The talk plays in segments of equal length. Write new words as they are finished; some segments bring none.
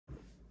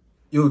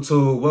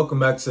YouTube, welcome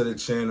back to the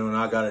channel, and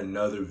I got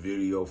another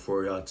video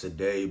for y'all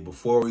today.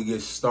 Before we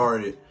get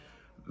started,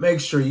 make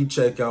sure you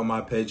check out my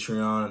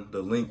Patreon.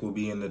 The link will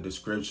be in the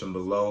description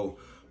below,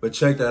 but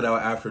check that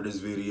out after this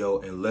video,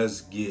 and let's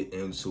get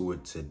into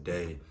it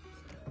today.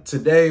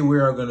 Today, we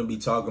are going to be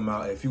talking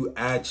about if you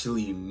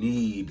actually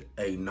need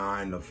a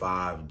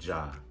 9-to-5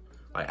 job.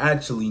 I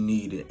actually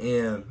need it,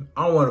 and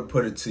I want to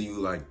put it to you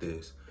like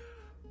this.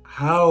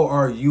 How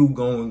are you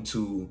going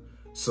to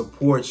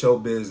support your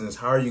business?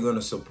 How are you going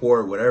to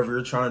support whatever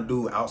you're trying to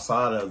do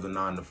outside of the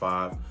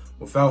 9-to-5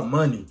 without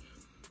money?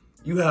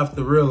 You have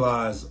to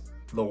realize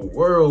the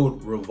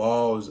world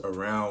revolves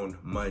around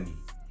money.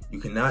 You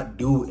cannot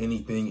do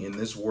anything in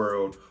this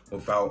world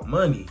without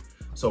money.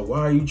 So why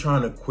are you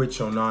trying to quit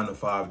your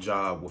 9-to-5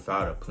 job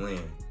without a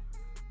plan?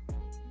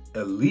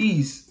 At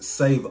least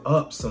save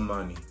up some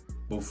money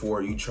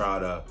before you try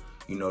to,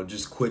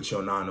 just quit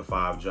your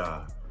 9-to-5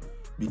 job.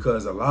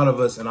 Because a lot of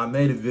us, and I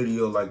made a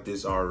video like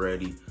this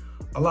already,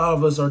 a lot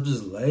of us are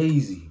just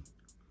lazy.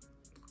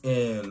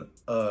 And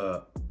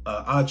an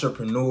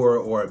entrepreneur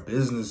or a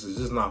business is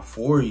just not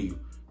for you.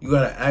 You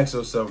got to ask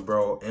yourself,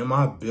 bro, am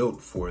I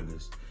built for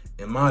this?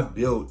 Am I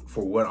built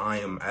for what I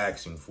am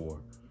asking for?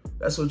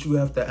 That's what you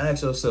have to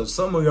ask yourself.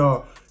 Some of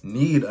y'all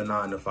need a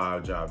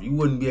 9-to-5 job. You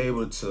wouldn't be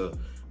able to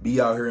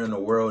be out here in the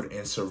world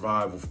and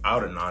survive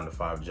without a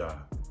 9-to-5 job.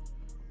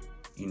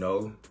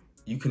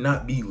 You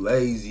cannot be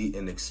lazy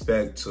and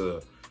expect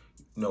to,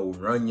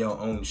 run your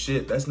own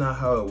shit. That's not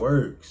how it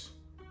works.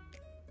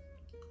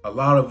 A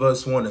lot of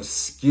us want to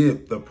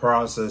skip the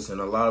process,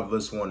 and a lot of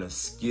us want to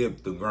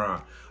skip the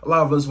grind. A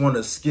lot of us want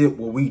to skip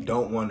what we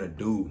don't want to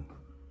do.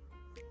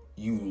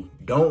 You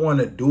don't want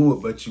to do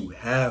it, but you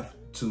have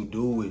to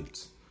do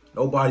it.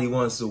 Nobody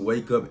wants to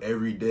wake up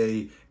every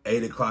day,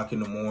 8 o'clock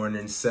in the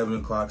morning, 7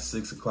 o'clock,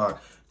 6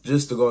 o'clock,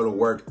 just to go to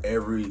work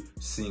every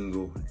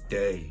single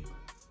day.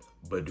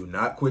 But do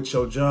not quit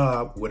your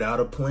job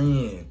without a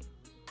plan.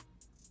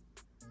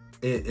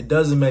 It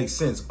doesn't make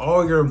sense.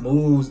 All your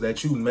moves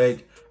that you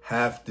make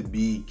have to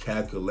be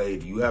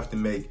calculated. You have to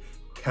make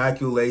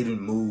calculated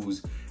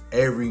moves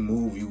every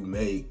move you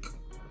make.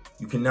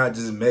 You cannot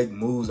just make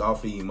moves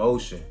off of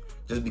emotion.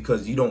 Just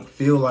because you don't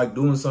feel like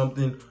doing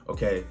something,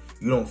 okay,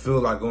 you don't feel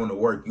like going to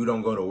work, you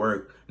don't go to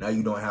work, now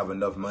you don't have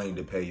enough money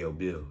to pay your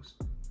bills.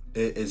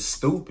 It's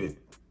stupid.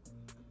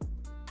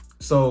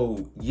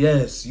 So,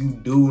 yes, you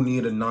do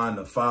need a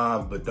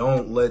 9-to-5, but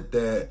don't let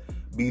that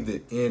be the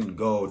end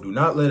goal. Do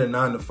not let a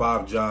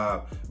 9-to-5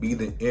 job be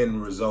the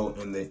end result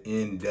and the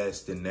end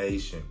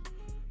destination.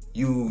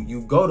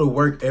 You go to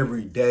work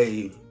every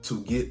day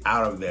to get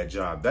out of that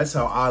job. That's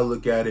how I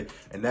look at it,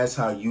 and that's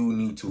how you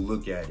need to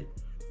look at it.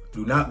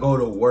 Do not go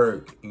to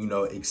work,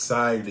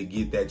 excited to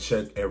get that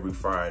check every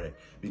Friday,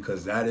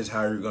 because that is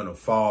how you're going to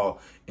fall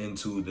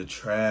into the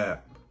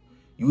trap.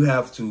 You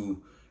have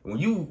to... When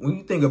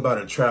you think about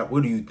a trap,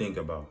 what do you think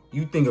about?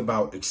 You think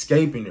about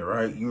escaping it,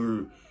 right?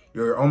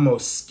 You're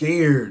almost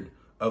scared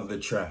of the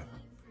trap.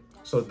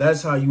 So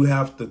that's how you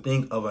have to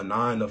think of a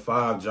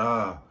 9-to-5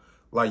 job.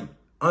 Like,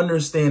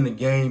 understand the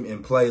game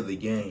and play the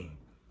game.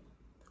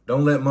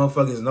 Don't let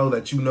motherfuckers know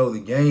that you know the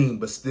game,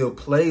 but still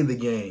play the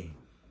game.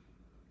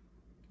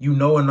 You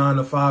know a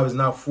 9-to-5 is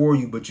not for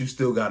you, but you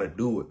still got to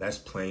do it. That's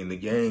playing the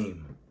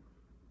game.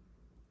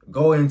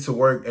 Go into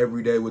work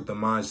every day with the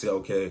mindset,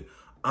 okay,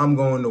 I'm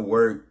going to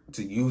work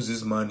to use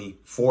this money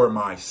for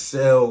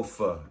myself.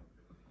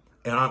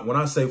 And when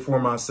I say for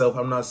myself,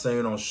 I'm not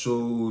saying on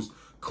shoes,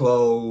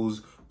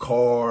 clothes,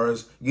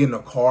 cars, getting a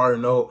car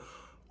note.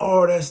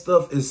 All that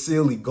stuff is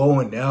silly.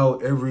 Going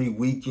out every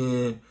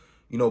weekend,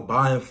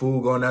 buying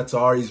food, going out to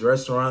all these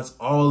restaurants.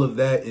 All of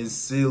that is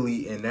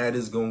silly, and that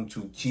is going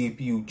to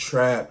keep you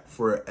trapped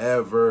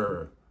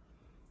forever.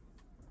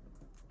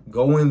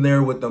 Go in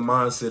there with the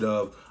mindset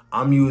of,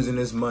 I'm using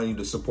this money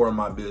to support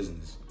my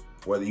business.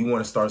 Whether you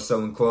want to start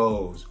selling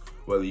clothes,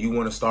 whether you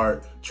want to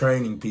start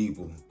training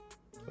people,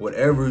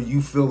 whatever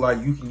you feel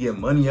like you can get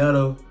money out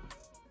of,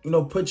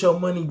 put your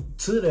money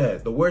to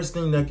that. The worst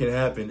thing that can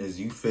happen is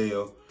you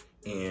fail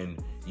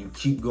and you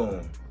keep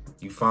going.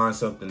 You find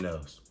something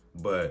else,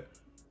 but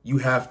you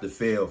have to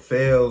fail.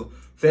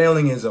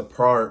 Failing is a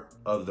part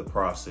of the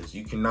process.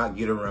 You cannot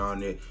get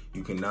around it.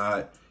 You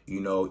cannot,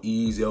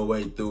 ease your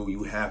way through.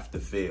 You have to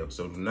fail.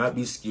 So do not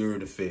be scared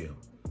to fail.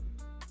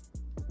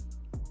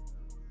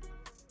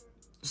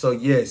 So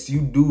yes,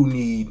 you do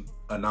need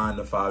a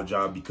 9-to-5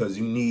 job because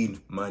you need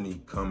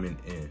money coming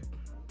in.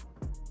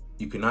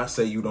 You cannot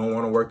say you don't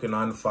want to work a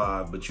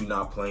 9-to-5, but you're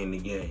not playing the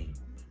game.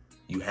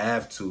 You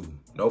have to.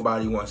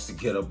 Nobody wants to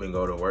get up and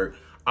go to work.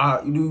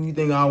 Do you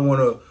think I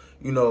want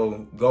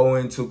to, go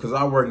into, because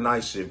I work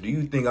night shift. Do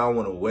you think I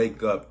want to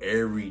wake up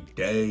every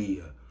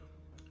day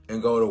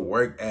and go to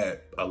work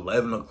at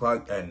 11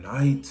 o'clock at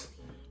night?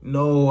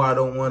 No, I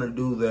don't want to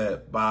do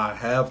that, but I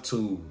have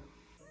to.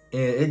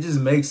 And it just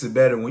makes it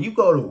better. When you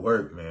go to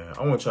work, man,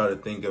 I want y'all to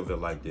think of it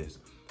like this.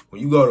 When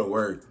you go to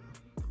work,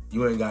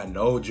 you ain't got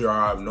no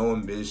job, no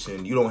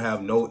ambition. You don't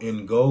have no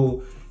end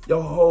goal.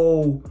 Your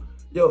whole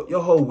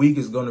your whole week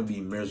is gonna be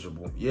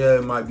miserable. Yeah,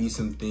 it might be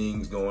some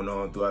things going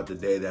on throughout the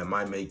day that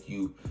might make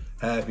you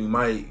happy,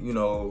 might, you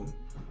know,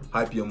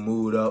 hype your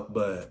mood up.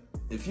 But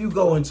if you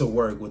go into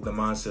work with the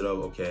mindset of,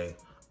 okay,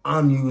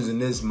 I'm using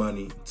this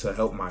money to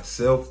help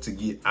myself to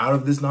get out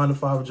of this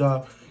 9-to-5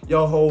 job,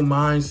 your whole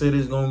mindset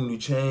is going to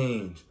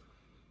change.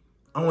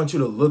 I want you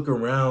to look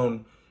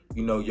around,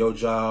 you know, your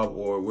job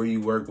or where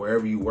you work,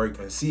 wherever you work,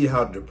 and see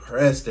how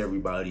depressed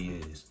everybody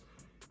is,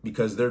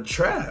 because they're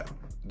trapped.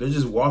 They're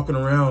just walking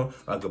around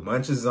like a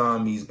bunch of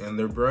zombies and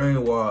they're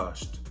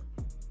brainwashed.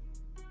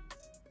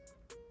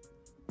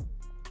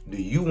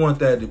 Do you want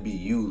that to be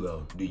you,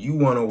 though? Do you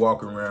want to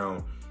walk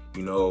around,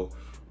 you know,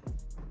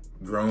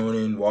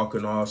 groaning,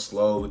 walking all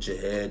slow with your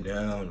head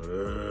down,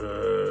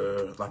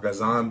 like a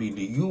zombie?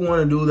 Do you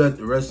want to do that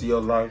the rest of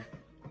your life?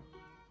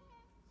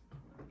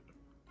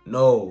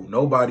 No,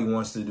 nobody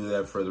wants to do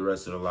that for the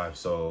rest of their life.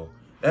 So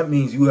that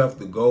means you have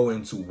to go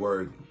into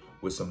work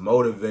with some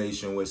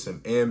motivation, with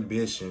some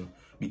ambition,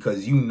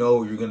 because you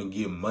know you're going to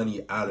get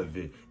money out of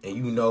it and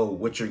you know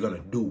what you're going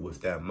to do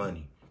with that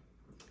money.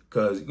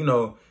 Because, you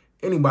know,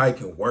 anybody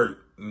can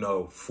work, you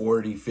know,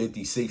 40,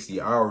 50, 60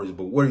 hours,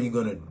 but what are you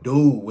going to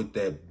do with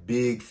that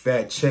big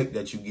fat check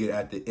that you get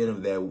at the end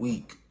of that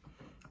week?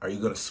 Are you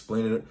going to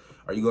split it?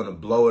 Are you going to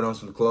blow it on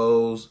some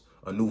clothes,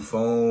 a new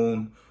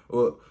phone?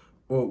 Or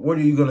what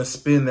are you going to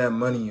spend that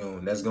money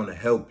on that's going to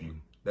help you?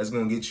 That's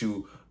going to get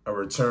you a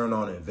return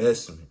on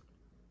investment.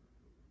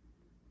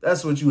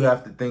 That's what you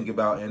have to think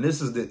about. And this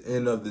is the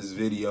end of this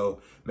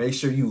video. Make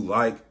sure you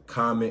like,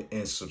 comment,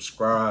 and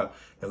subscribe,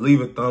 and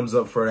leave a thumbs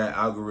up for that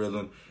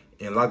algorithm.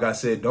 And like I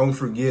said, don't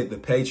forget the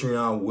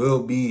Patreon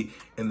will be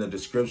in the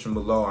description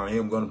below. I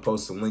am going to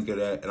post a link of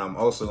that. And I'm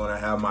also going to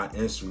have my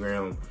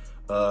Instagram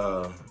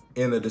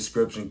in the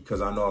description,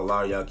 because I know a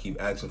lot of y'all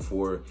keep asking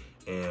for it.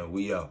 And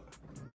we out.